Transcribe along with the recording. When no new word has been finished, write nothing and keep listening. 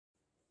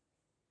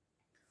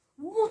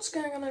What's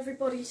going on,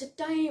 everybody?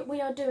 Today we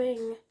are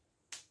doing,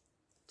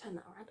 turn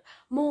that around,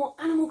 more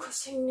Animal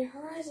Crossing New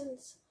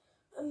Horizons.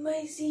 And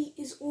Maisie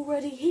is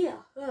already here.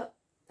 Look,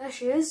 there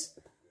she is.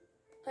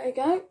 There you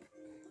go,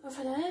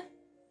 over there.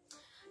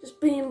 Just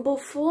being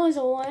buffalo as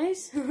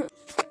always.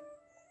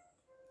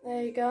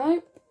 There you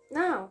go.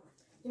 Now,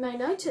 you may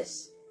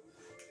notice,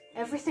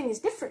 everything is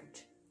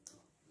different.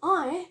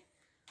 I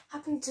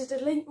happened to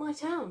delete my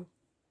town.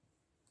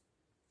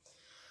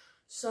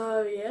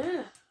 So,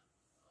 yeah.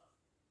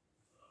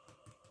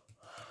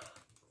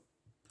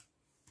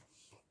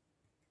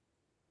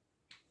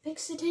 Big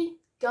City,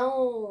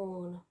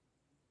 gone.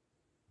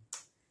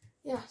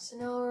 Yeah, so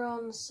now we're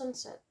on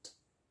Sunset.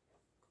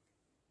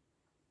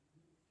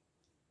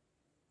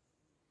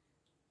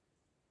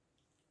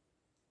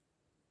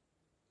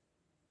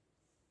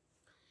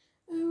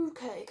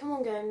 Okay, come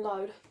on game,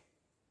 load.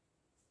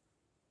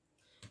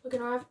 We're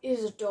gonna have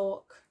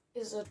Isadork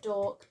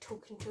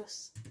talking to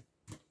us.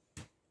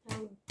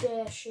 How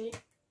dare she?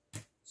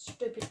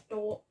 Stupid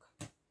dork.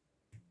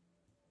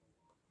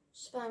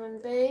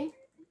 Spamming B.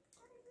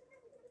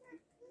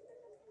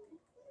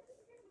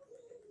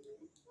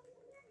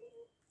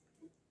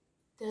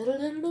 So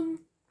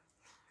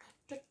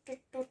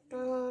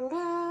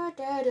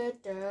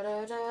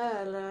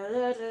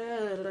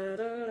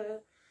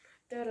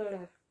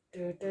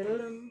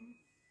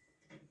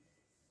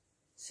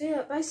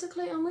yeah,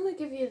 basically I'm going to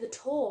give you the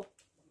tour.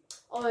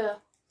 Oh yeah,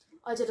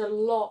 I did a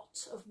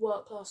lot of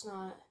work last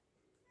night.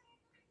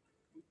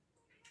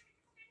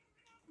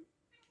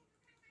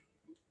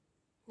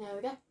 There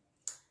we go.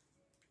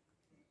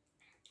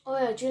 Oh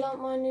yeah, do you like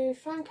my new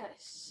phone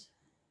case?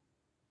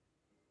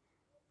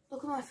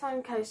 Look at my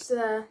phone case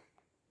there.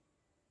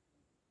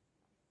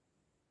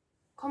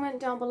 Comment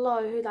down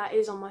below who that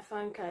is on my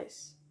phone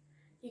case.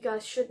 You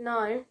guys should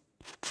know.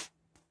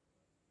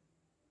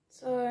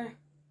 So,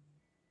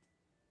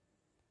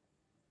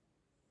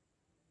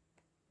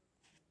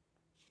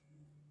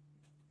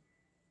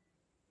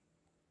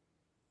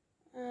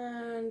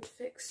 and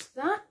fix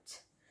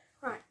that.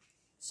 Right,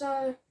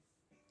 so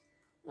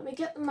let me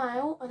get the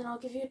mail and then I'll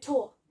give you a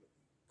tour.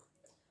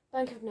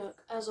 Bank of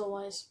Nook, as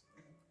always.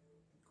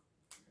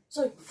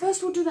 So,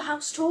 first we'll do the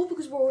house tour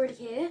because we're already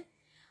here.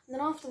 And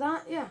then after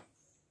that, yeah,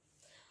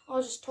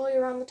 I'll just tour you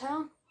around the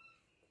town.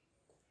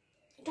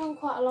 I've done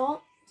quite a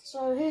lot.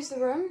 So, here's the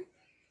room.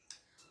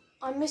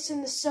 I'm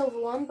missing the silver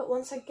one, but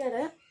once I get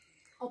it,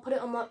 I'll put it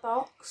on that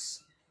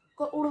box.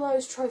 Got all of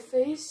those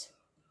trophies.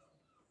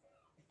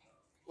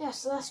 Yeah,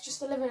 so that's just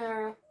the living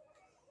area.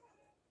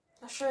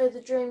 I'll show you the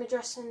dream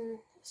address in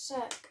a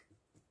sec.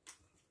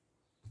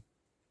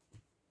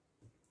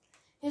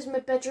 Here's my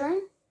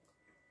bedroom.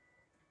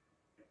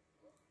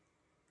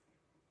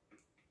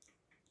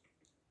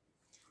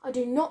 I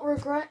do not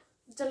regret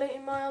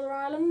deleting my other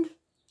island.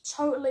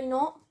 Totally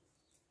not.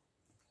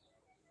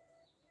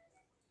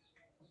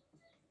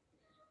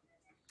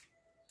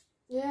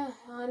 Yeah,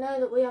 I know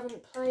that we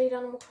haven't played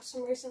Animal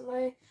Crossing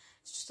recently.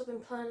 It's just I've been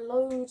playing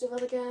loads of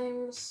other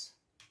games.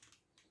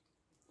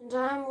 And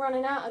I am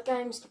running out of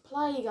games to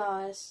play,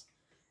 guys.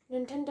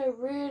 Nintendo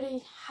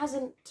really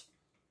hasn't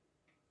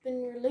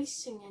been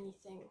releasing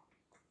anything.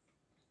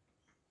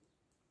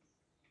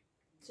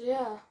 So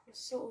yeah, I'm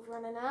sort of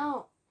running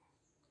out.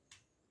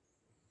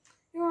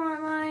 You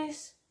alright,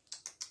 Maze?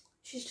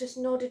 She's just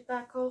nodded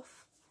back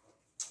off.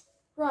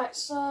 Right,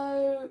 so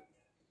I'm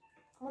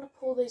going to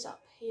pull these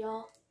up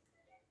here.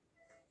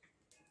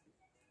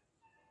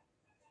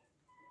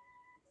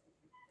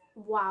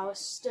 Wow,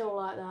 it's still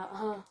like that,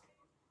 huh?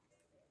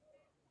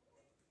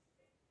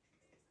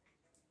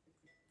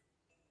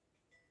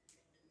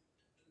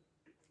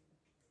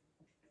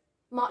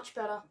 Much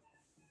better.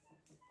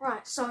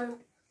 Right, so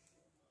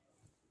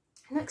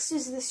next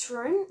is this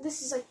room.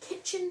 This is a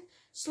kitchen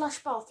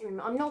 / bathroom.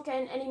 I'm not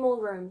getting any more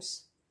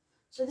rooms.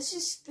 So this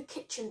is the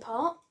kitchen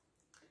part.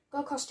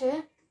 Go across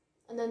here,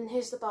 and then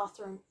here's the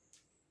bathroom.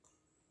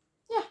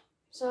 Yeah,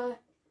 so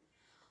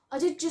I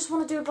did just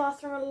want to do a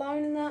bathroom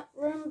alone in that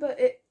room, but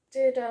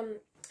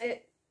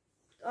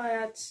I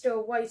had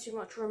still way too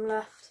much room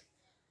left.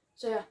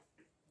 So yeah,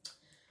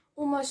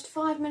 almost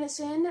 5 minutes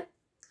in,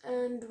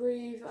 and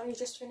we've only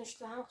just finished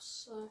the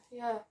house. So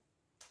yeah,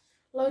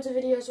 loads of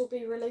videos will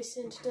be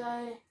releasing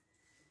today.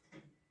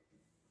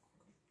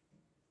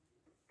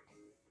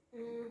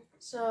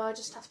 So I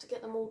just have to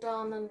get them all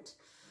done and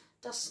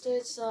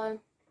dusted. So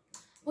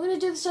we're going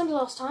to do the same as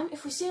last time.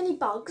 If we see any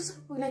bugs,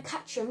 we're going to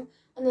catch them,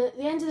 and then at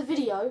the end of the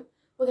video,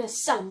 we're going to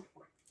sell them.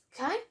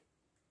 Okay?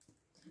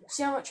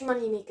 See how much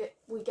money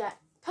we get.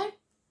 Okay?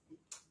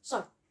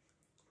 So,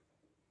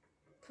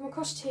 come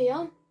across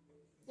here.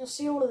 You'll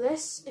see all of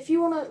this. If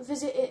you want to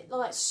visit it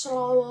like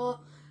slower,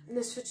 and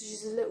this footage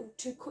is a little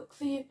too quick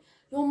for you,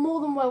 you're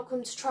more than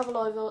welcome to travel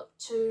over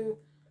to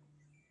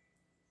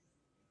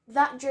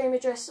that dream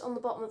address on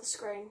the bottom of the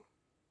screen.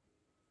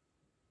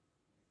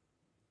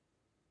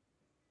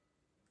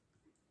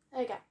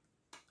 There you go.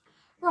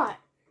 Right.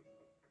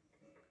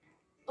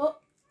 Oh,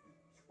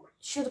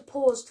 should have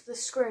paused the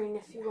screen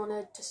if you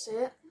wanted to see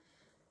it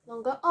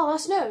longer. Oh,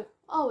 that's new.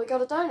 Oh, we got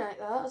to donate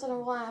that. I don't know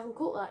why I haven't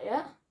caught that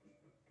yet.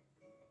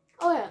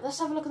 Oh yeah, let's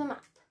have a look at the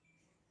map.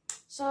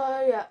 So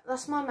yeah,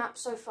 that's my map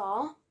so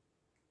far.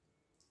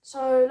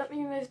 So let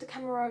me move the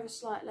camera over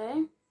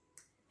slightly.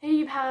 Here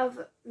you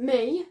have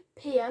me,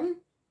 PM.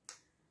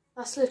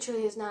 That's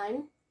literally his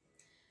name.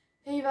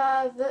 Here you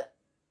have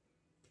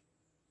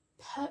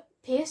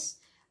Pierce,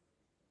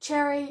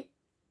 Cherry,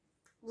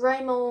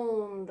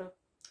 Raymond,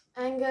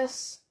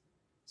 Angus,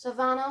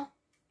 Savannah,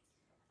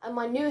 and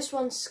my newest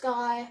one,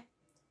 Sky,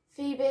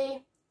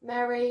 Phoebe,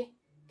 Mary,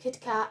 Kit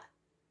Kat,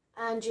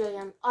 and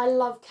Julian. I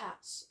love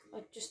cats. I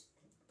just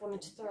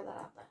wanted to throw that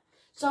out there.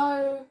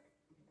 So,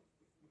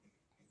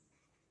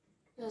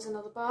 there's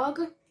another bug.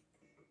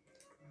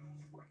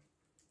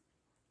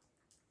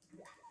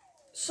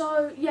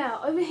 So, yeah,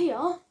 over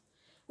here,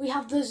 we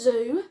have the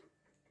zoo.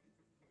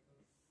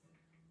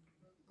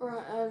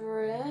 Right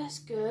over here, that's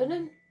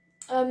good.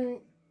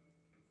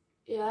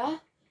 Yeah.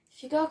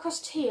 If you go across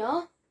to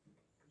here,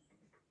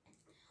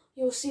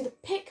 you'll see the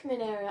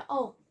Pikmin area.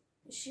 Oh,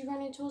 is she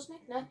running towards me?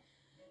 No.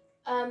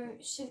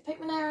 You see the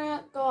Pikmin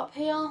area, go up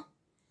here.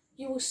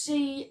 You will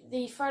see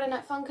the Friday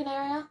Night Funkin'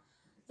 area.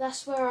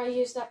 That's where I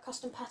use that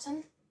custom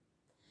pattern.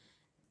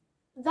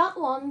 That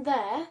one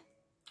there,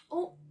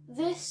 oh,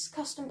 this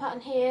custom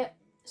pattern here,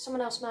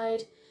 someone else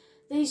made.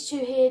 These two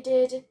here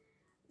did.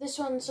 This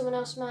one someone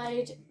else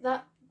made.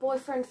 That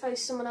boyfriend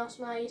face someone else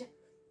made.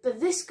 But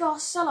this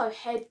Garcello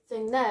head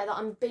thing there that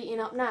I'm beating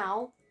up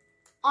now,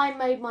 I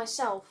made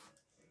myself.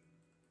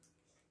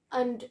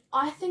 And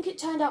I think it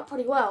turned out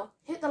pretty well.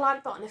 Hit the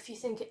like button if you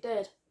think it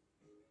did.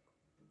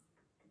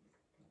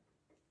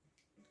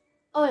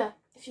 Oh yeah,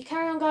 if you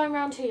carry on going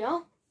around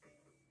here,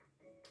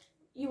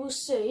 you will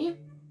see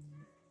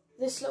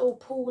this little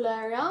pool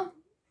area.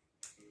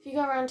 If you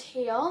go around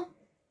here,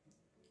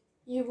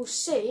 you will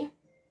see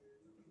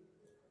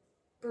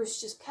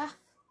Brewster's calf.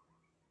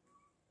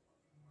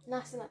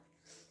 Nice, isn't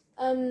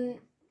it?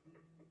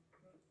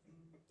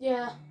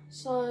 Yeah,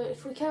 so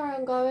if we carry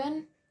on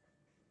going,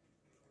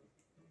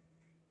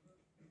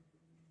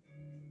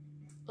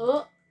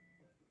 oh,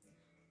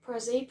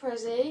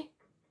 Prezi.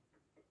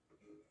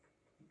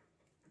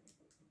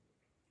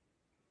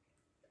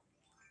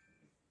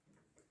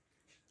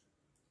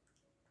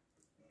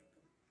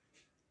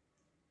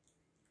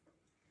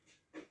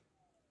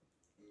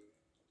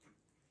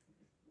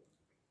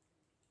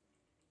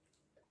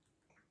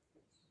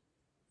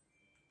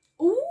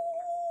 Ooh,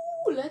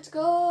 let's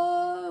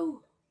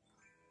go.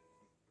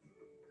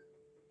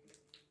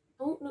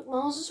 Oh, Nook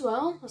Miles as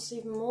well. That's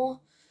even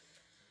more.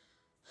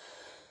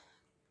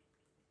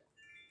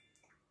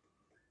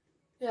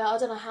 Yeah, I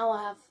don't know how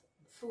I have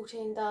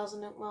 14,000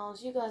 Nook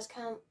Miles. You guys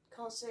can't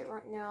see it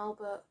right now,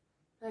 but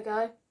there you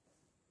go.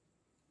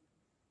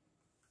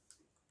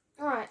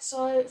 Alright,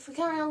 so if we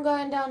carry on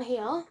going down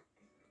here,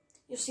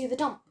 you'll see the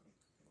dump.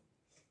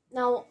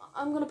 Now,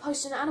 I'm going to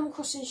post an Animal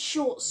Crossing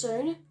short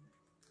soon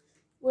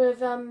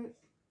with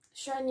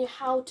showing you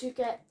how to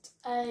get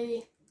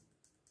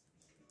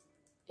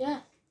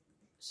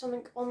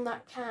something on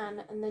that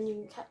can and then you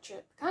can catch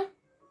it, okay?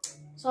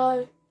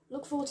 So,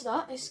 look forward to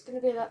that. It's going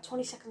to be about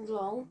 20 seconds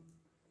long.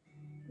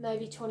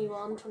 Maybe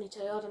 21, 22,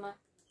 I don't know.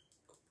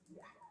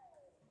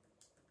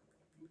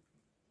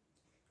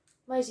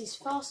 Maisie's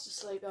fast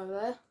asleep over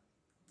there.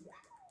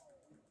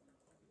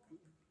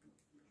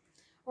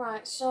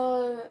 Right,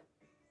 so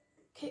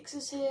Kix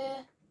is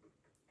here.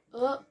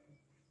 Oh,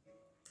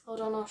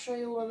 hold on, I'll show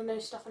you all of the new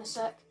stuff in a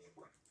sec.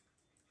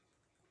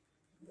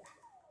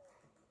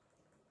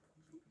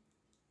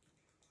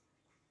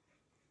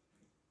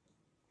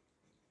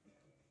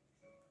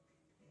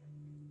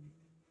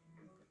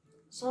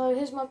 So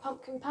here's my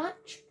pumpkin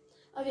patch.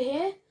 Over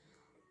here,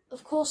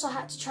 of course I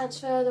had to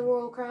transfer the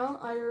royal crown.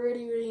 I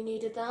really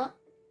needed that.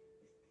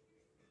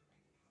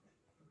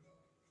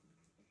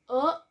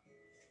 Oh,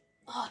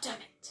 damn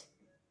it.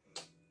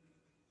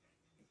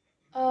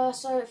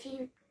 So if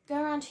you go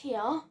around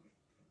here,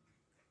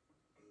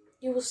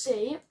 you will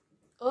see,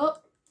 oh,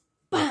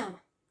 bam!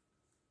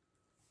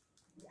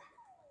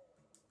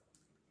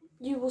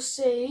 You will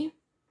see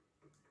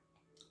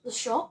the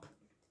shop.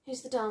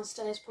 Here's the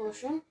downstairs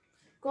portion.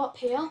 Go up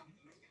here.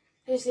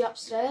 Here's the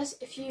upstairs.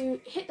 If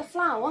you hit the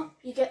flower,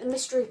 you get the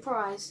mystery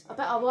prize. I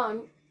bet I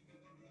won't.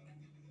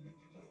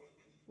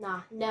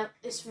 Nah, no,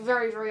 it's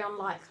very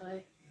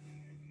unlikely.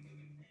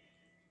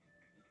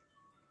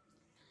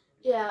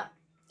 Yeah,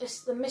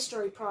 it's the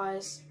mystery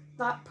prize.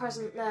 That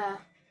present there.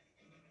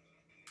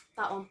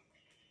 That one.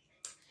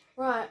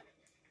 Right,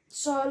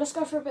 so let's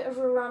go for a bit of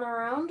a run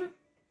around.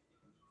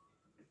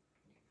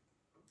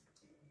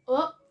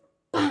 Oh,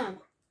 bam!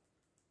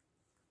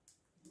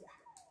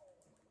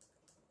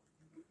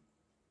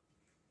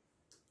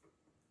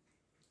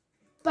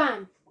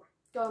 Bam!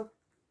 Gone.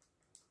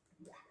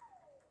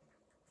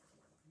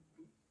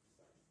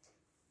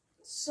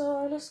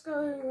 So let's go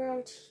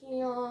around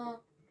here.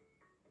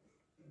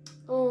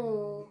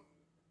 Oh,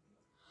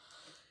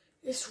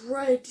 it's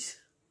red.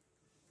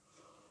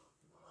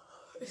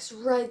 It's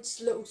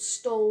Red's little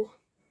stall.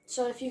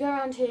 So if you go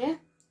around here,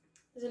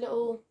 there's a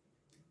little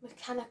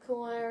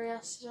mechanical area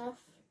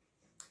stuff.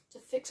 to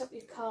fix up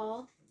your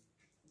car.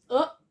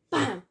 Oh,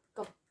 bam!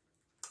 Gone.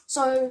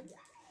 So,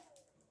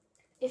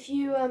 if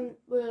you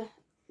were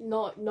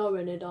not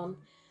knowing it on,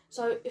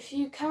 so if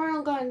you carry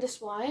on going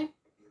this way,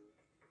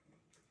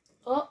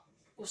 oh,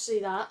 you'll see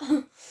that.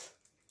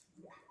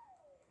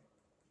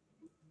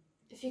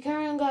 If you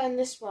carry on going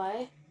this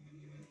way,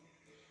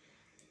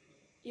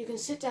 you can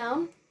sit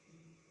down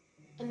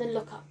and then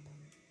look up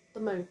the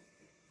moon.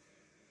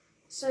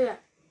 So yeah,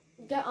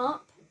 get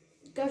up,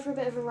 go for a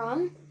bit of a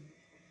run.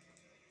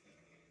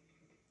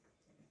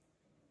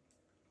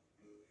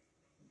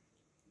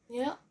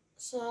 Yeah,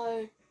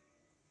 so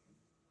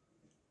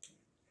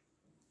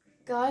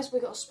guys, we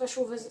got a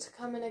special visitor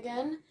coming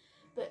again,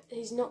 but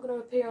he's not going to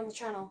appear on the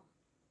channel.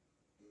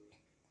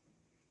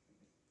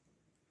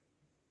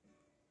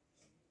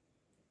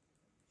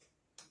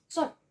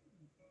 So,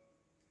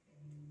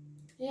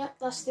 yeah,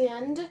 that's the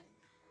end.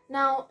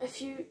 Now,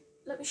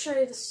 let me show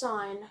you the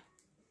sign.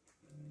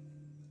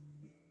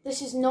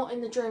 This is not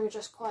in the dream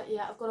address quite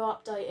yet. I've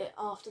got to update it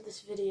after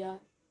this video.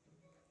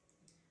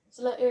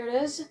 So look, here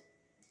it is.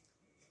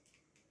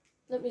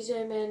 Let me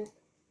zoom in.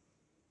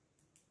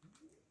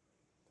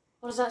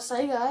 What does that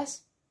say,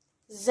 guys?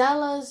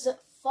 Zella's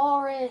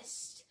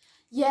Forest.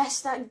 Yes,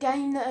 that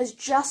game that has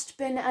just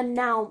been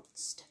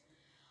announced.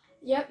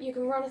 Yep, you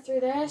can run it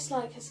through there. It's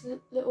like his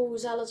little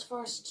Zella's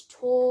Forest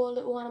tour,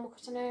 little Animal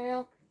Crossing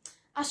area.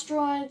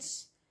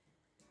 Asteroids,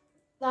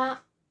 that.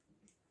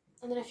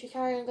 And then if you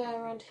carry on going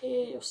around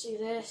here, you'll see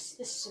this.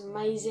 This is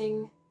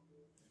amazing.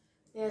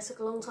 Yeah, it took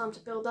a long time to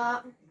build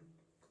that.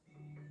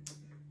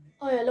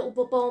 Oh yeah, a little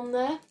bomb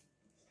there.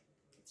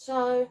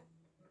 So,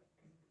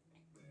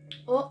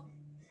 oh.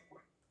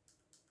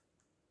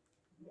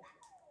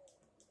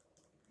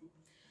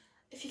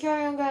 If you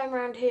carry on going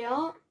around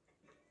here,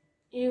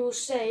 you will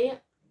see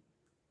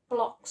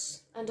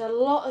blocks and a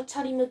lot of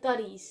Tuddy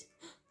McGuddies.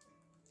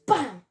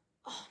 Bam!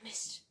 Oh,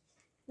 missed.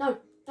 No,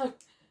 no,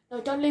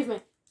 no, don't leave me.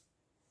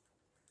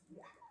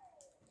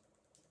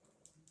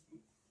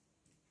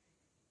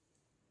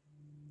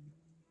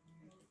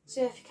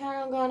 So if you carry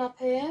on going up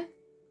here,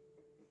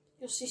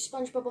 you'll see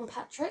SpongeBob and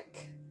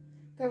Patrick.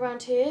 Go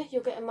around here,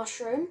 you'll get a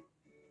mushroom.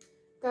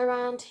 Go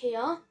around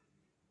here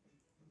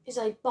is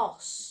a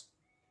boss.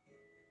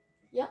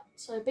 Yep,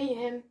 so beat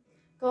him.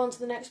 Go on to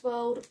the next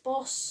world,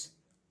 boss.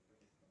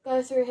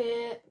 Go through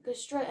here, go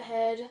straight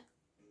ahead.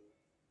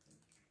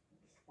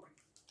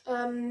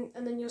 And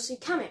then you'll see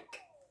Kamek.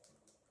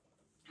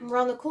 And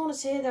around the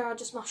corners here, there are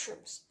just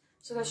mushrooms.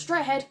 So go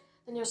straight ahead,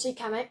 then you'll see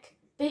Kamek.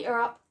 Beat her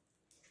up.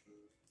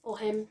 Or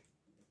him.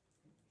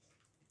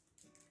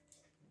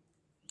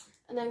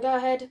 And then go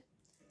ahead,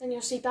 then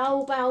you'll see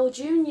Bow Bow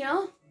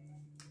Jr.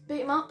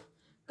 Beat him up.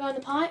 Go in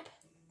the pipe.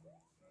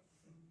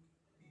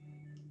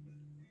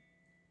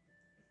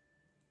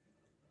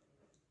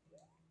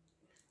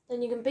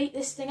 Then you can beat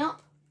this thing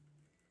up.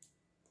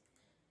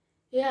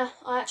 Yeah,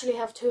 I actually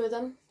have 2 of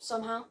them,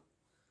 somehow.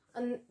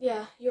 And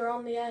yeah, you're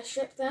on the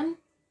airship then.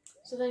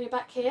 So then you're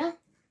back here.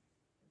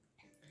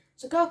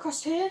 So go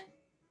across here.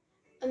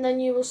 And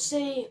then you will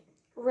see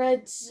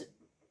Red's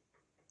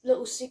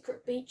little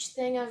secret beach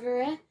thing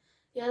over here.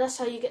 Yeah, that's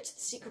how you get to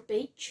the secret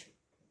beach.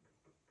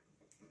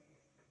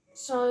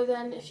 So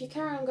then if you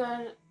carry on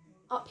going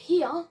up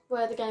here,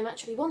 where the game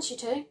actually wants you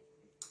to,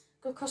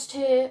 go across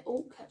here.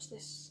 Oh, catch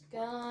this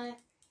guy.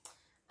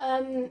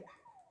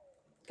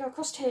 Go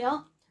across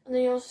here, and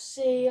then you'll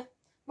see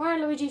Mario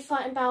and Luigi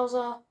fighting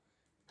Bowser,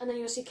 and then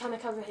you'll see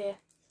Kamek over here.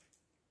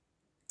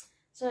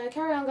 So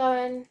carry on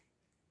going,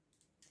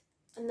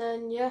 and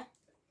then yeah,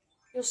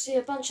 you'll see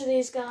a bunch of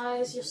these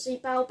guys. You'll see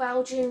Bow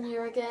Bow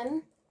Jr.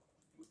 again,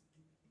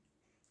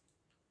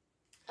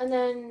 and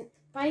then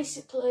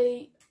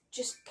basically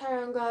just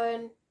carry on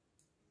going.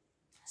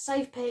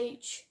 Save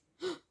Peach.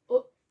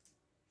 Oh.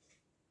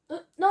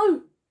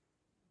 No.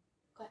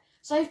 Okay,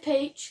 save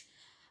Peach.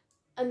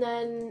 And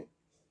then,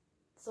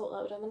 thought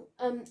that would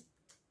happen,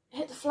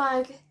 hit the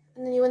flag,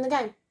 and then you win the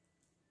game.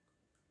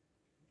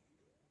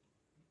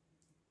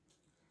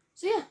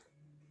 So yeah,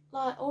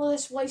 like all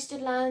this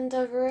wasted land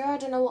over here, I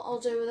don't know what I'll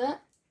do with it.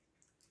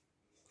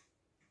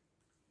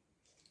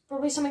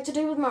 Probably something to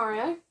do with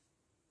Mario,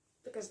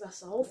 because that's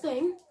the whole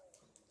thing.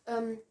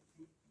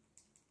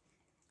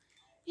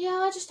 Yeah,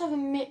 I just have a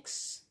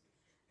mixed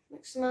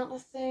amount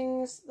of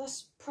things.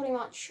 That's pretty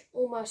much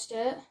almost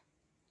it.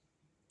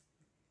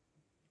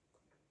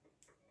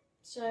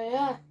 So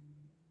yeah,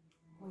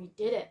 we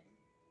did it.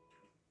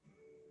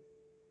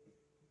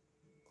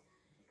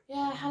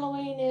 Yeah,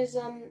 Halloween is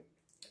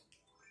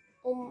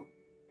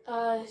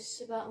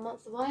it's about a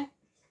month away.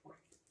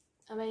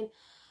 I mean,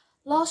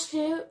 last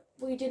year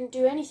we didn't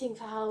do anything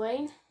for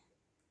Halloween.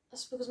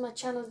 That's because my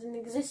channel didn't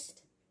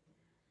exist.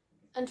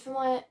 And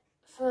for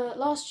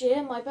last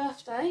year, my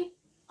birthday,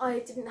 I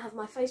didn't have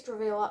my face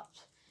reveal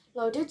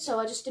uploaded, so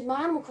I just did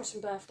my Animal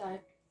Crossing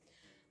birthday.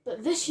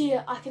 But this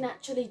year, I can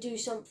actually do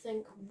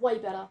something way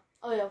better.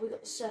 Oh yeah, we got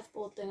the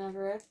surfboard thing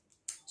over here.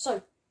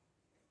 So,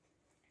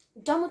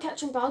 done with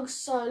catching bugs,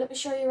 so let me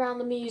show you around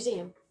the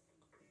museum.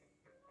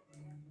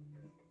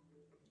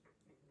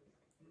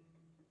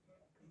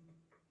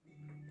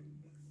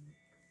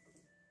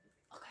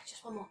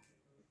 just one more.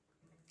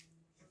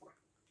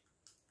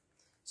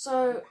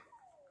 So,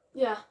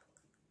 yeah.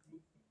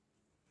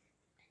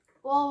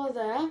 While we're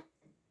there,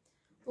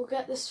 we'll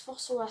get this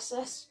fossil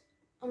SS.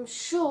 I'm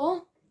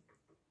sure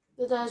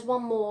that there's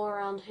one more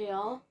around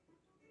here.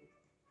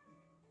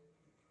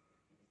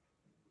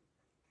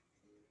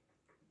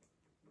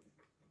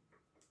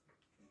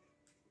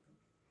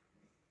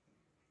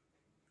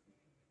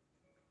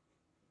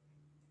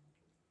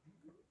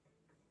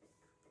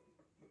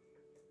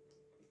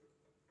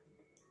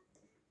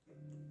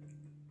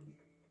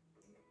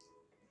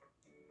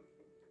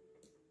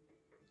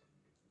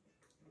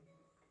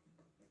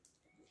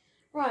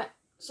 Right,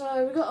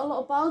 so we've got a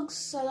lot of bugs,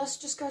 so let's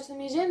just go to the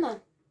museum then.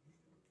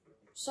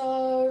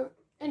 So,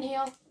 in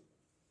here,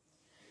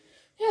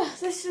 yeah,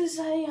 this is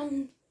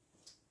a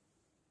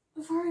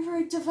very,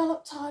 very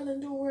developed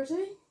island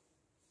already.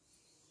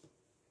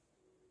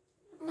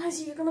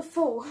 Maisie, you're gonna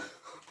fall.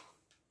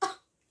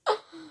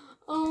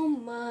 Oh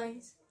my.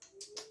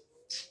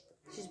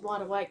 She's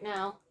wide awake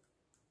now.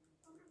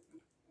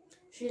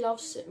 She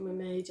loves sitting with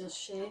me, does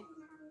she?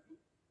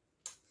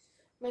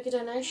 Make a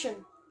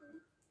donation.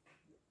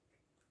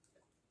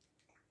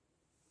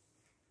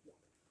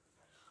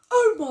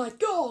 Oh my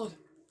god!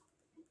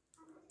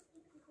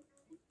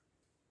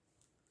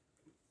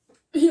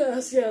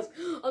 Yes,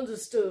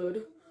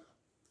 understood.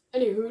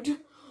 Anywho,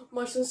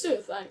 my sincere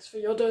thanks for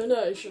your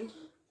donation.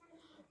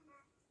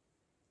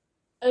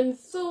 And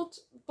thought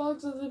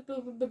bugs of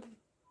the...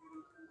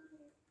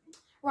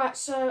 Right,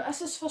 so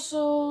SS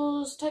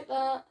fossils, take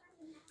that.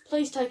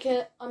 Please take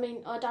it. I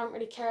mean, I don't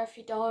really care if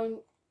you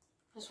don't,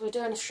 because we're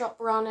doing a shop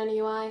run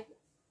anyway.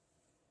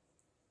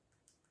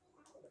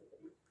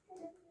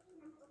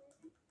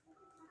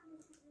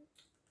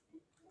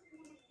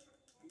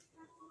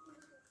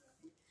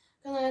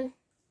 And then,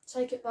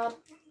 take it, bud.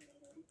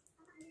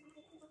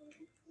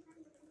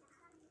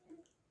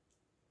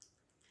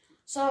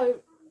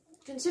 So,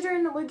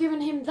 considering that we're giving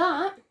him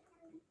that,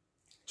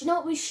 do you know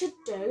what we should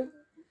do?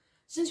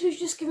 Since we've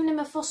just given him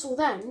a fossil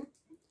then,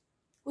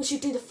 we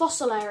should do the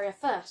fossil area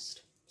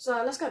first.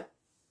 So, let's go.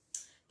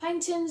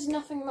 Paintings,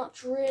 nothing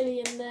much really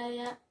in there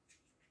yet.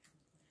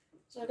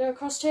 So, I go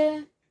across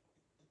here.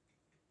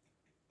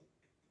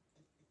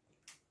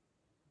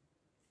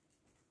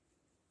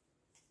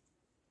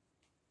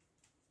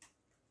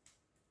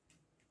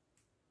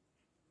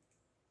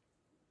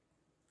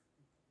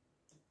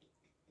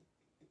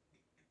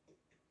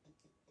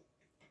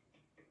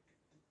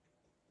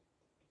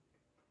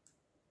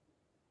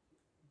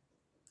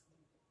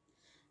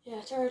 Yeah,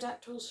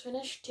 pterodactyl's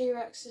finished.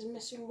 T-Rex is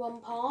missing one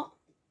part.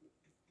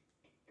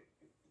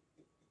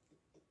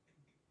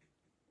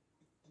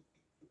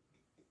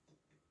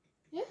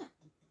 Yeah.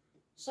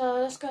 So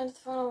let's go into the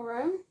final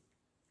room.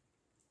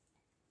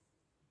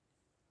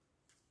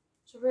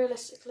 So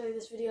realistically,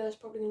 this video is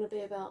probably going to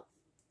be about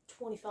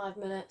 25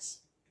 minutes.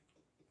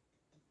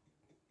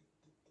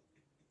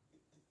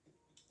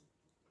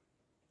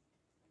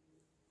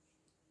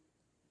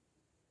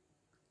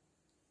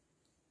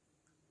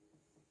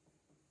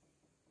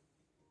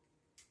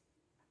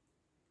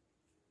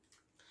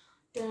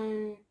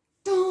 Dun,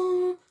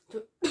 dun,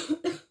 dun.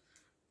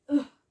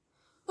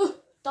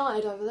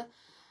 Died over there.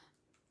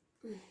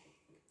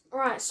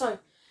 Alright, so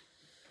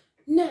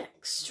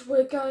next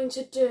we're going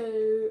to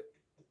do...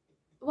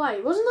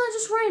 Wait, wasn't that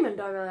just Raymond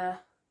over there?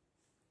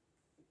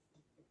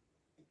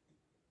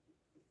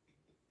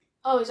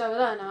 Oh, he's over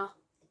there now.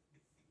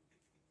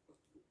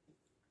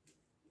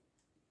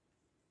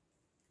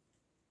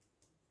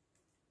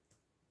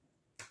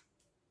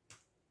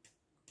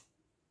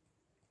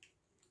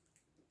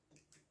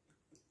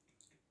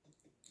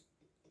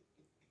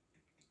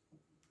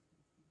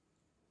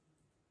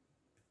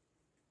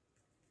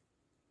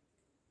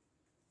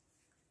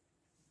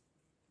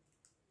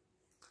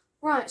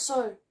 Right,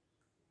 so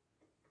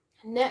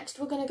next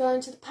we're going to go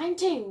into the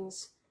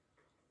paintings.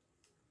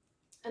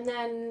 And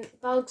then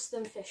bugs,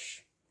 then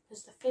fish.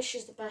 Because the fish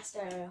is the best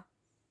area.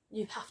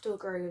 You have to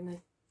agree with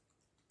me.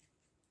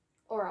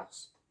 Or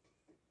else.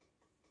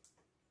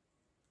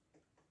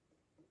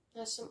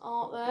 There's some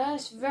art there.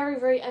 It's very,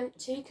 very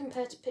empty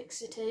compared to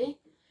Pixity.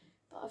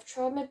 But I've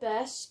tried my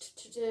best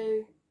to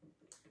do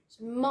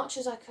as much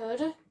as I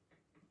could.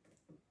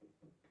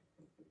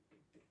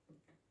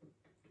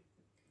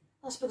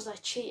 That's because I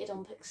cheated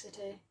on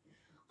Pixity.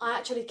 I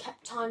actually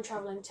kept time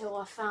travelling until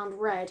I found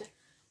red,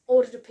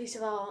 ordered a piece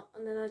of art,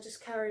 and then I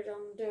just carried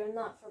on doing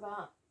that for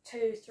about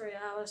 2-3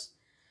 hours.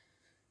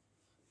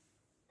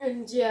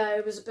 And yeah,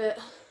 it was a bit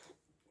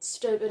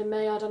stupid of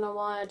me. I don't know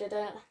why I did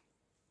it.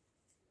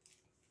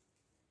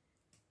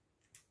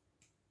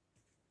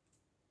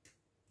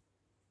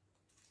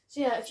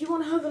 So yeah, if you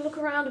want to have a look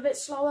around a bit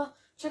slower,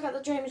 check out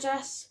the Dreamer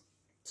Jess.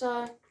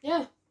 So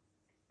yeah.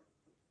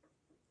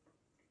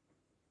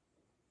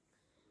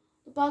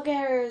 The bug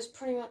area is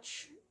pretty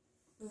much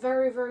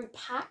very, very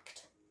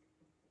packed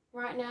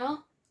right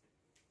now.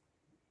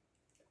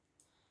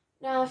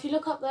 Now, if you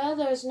look up there,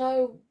 there's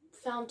no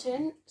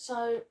fountain.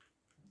 So,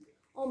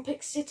 on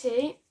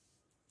Pixity,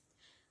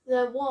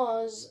 there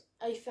was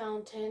a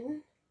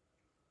fountain.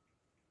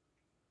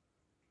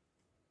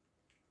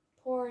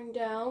 pouring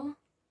down,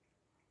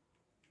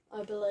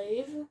 I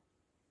believe.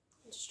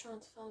 I'm just trying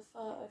to find a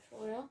photo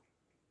for you.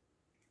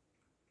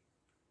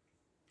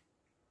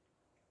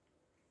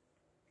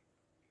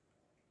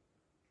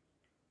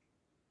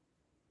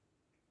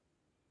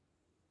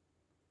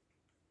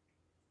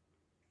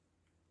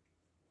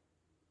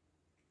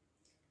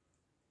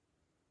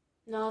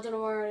 No, I don't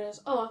know where it is.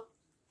 Oh,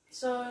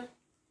 so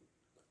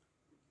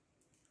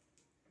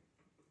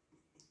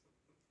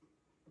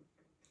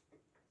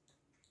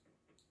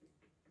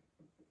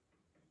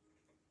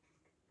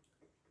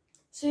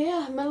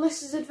yeah,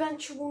 Melissa's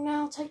adventure will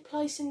now take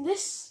place in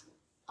this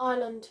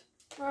island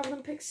rather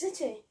than Pix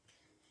City.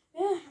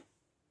 Yeah.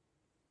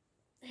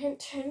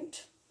 Hint,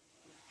 hint.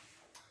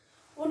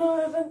 When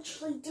I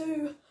eventually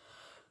do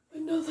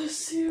another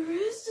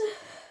series.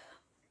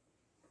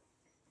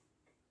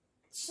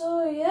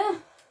 So yeah,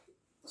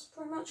 that's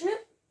pretty much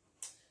it.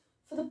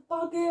 For the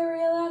bug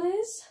area, that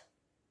is.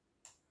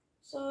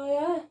 So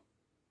yeah.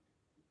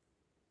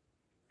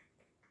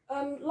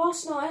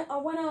 Last night I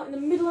went out in the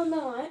middle of the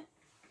night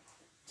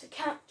to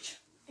catch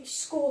a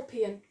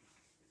scorpion.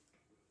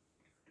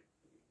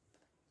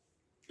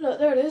 Look,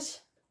 there it is.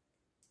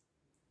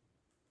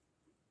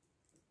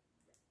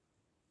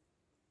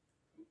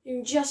 You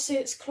can just see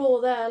its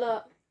claw there,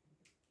 look.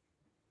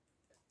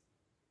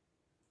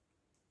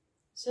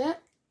 See it?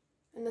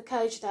 In the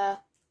cage there.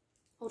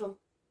 Hold on.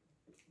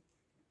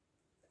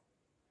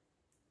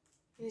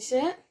 Can you see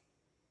it?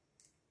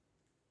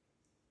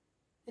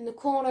 In the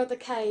corner of the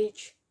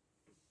cage.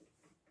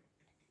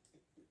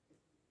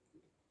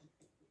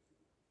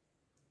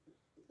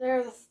 There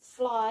are the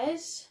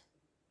flies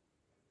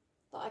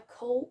that I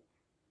caught.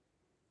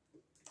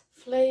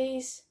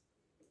 Fleas.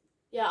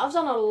 Yeah, I've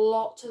done a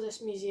lot to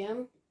this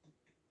museum.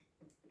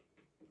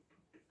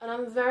 And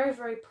I'm very,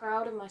 very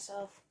proud of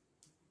myself.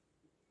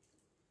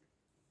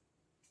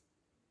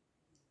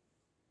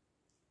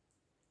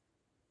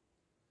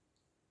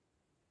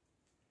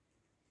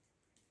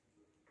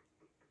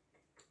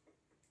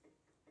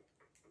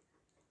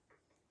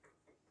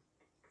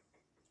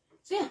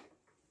 So yeah,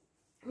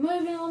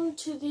 moving on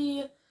to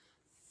the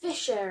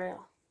fish area.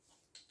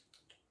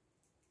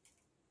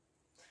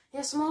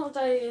 Yes, my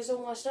holiday is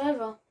almost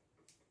over.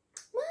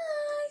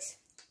 Nice.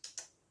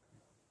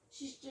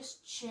 She's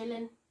just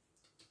chilling.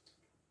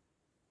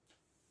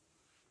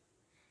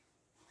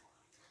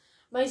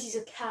 Maisie's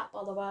a cat,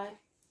 by the way.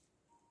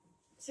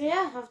 So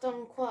yeah, I've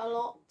done quite a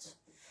lot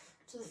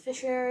to the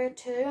fish area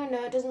too. I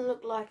know it doesn't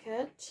look like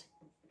it.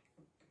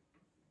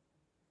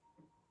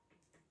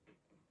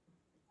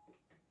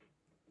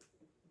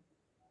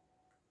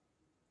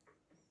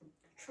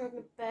 Tried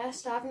my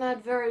best. I haven't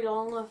had very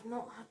long. I've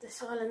not had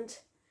this island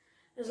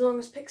as long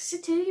as Pix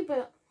City,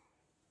 but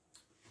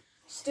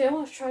still,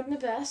 I've tried my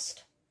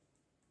best.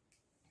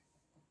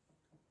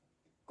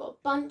 Got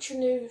a bunch of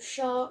new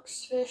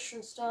sharks, fish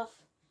and stuff.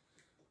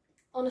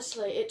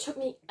 Honestly, it took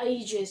me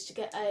ages to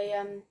get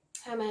a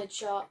hammerhead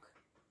shark.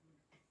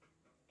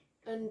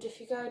 And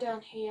if you go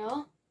down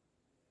here,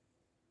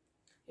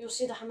 you'll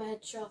see the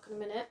hammerhead shark in a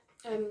minute.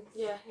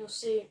 Yeah, you'll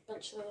see a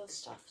bunch of other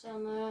stuff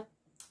down there.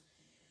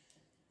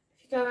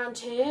 If you go around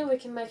here, we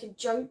can make a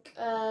joke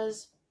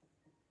as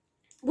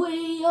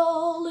we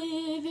all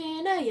live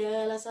in a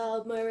yellow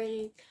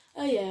submarine,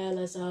 a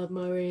yellow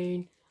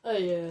submarine, a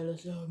yellow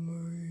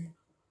submarine.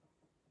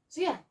 So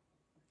yeah,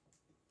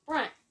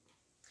 right.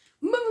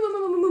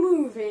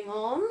 Moving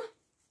on.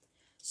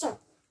 So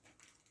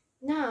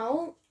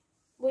now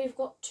we've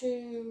got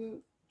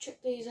to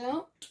check these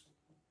out.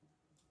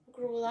 Look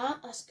at all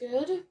that. That's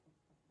good.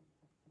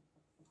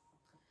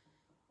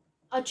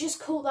 I just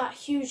caught that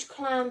huge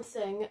clam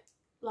thing,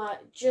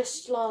 like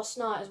just last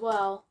night as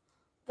well.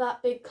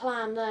 That big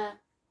clam there.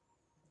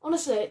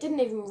 Honestly, it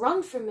didn't even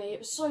run from me. It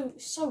was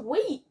so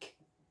weak.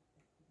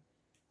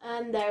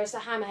 And there's the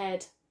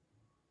hammerhead.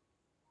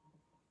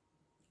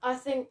 I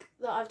think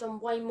that I've done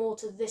way more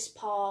to this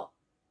part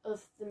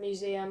of the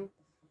museum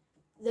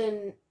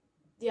than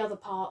the other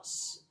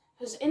parts.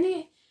 Because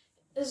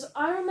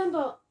I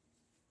remember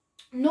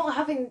not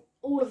having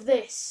all of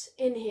this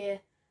in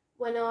here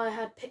when I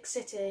had Pix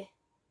City.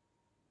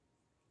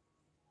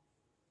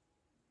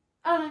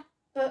 I don't know,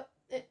 but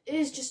it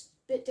is just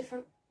a bit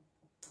different.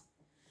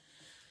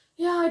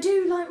 Yeah, I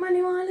do like my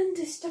new island.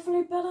 It's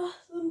definitely better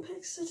than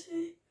Pix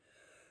City.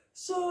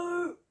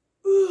 So,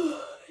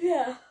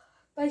 yeah.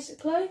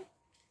 Basically,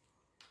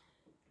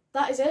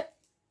 that is it.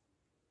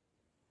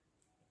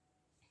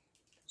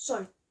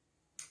 So,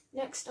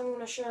 next I'm going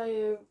to show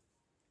you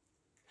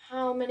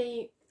how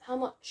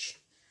much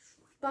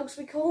bugs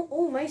we caught.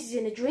 Oh, Maisie's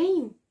in a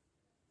dream.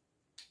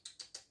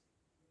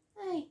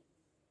 Hey,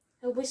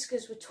 her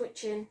whiskers were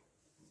twitching.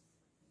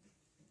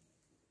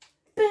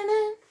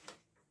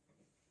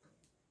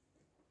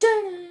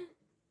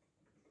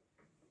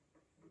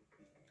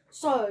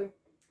 So,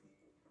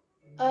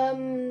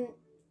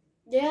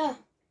 yeah.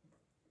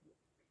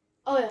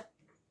 Oh yeah,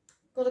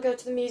 gotta go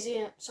to the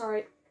museum.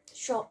 Sorry,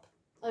 shop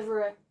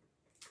over here.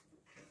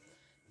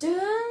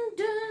 Dun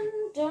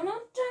dun dun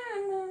dun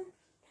dun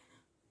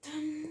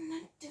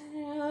dun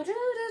dun dun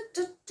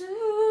dun dun.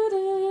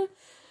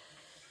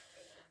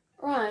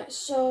 Right,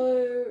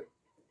 so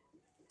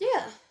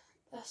yeah,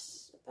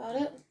 that's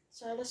about it.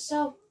 So let's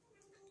sell.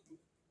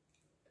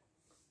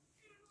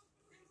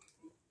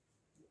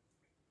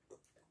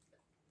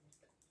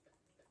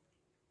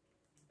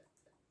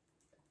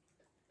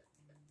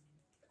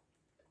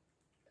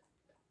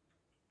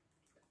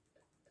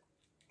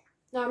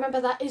 Now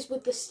remember, that is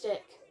with the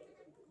stick.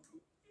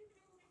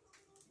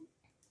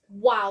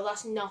 Wow,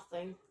 that's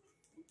nothing.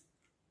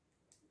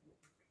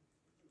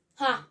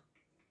 Ha.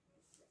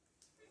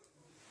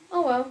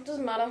 Oh well,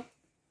 doesn't matter.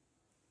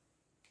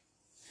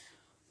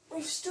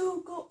 We've still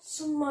got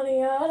some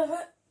money out of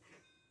it.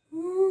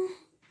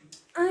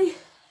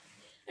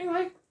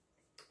 Anyway,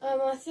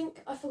 I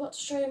think I forgot to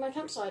show you my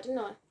campsite, didn't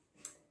I?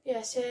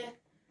 Yes, here.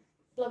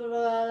 Blah blah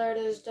blah. There it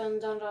is.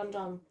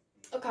 Done.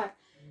 Okay.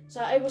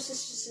 So Able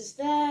Sisters is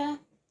there.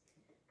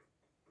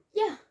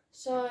 Yeah.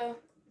 So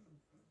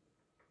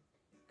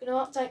gonna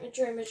update my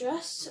dream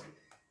address,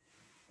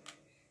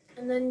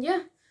 and then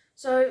yeah.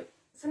 So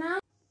for now.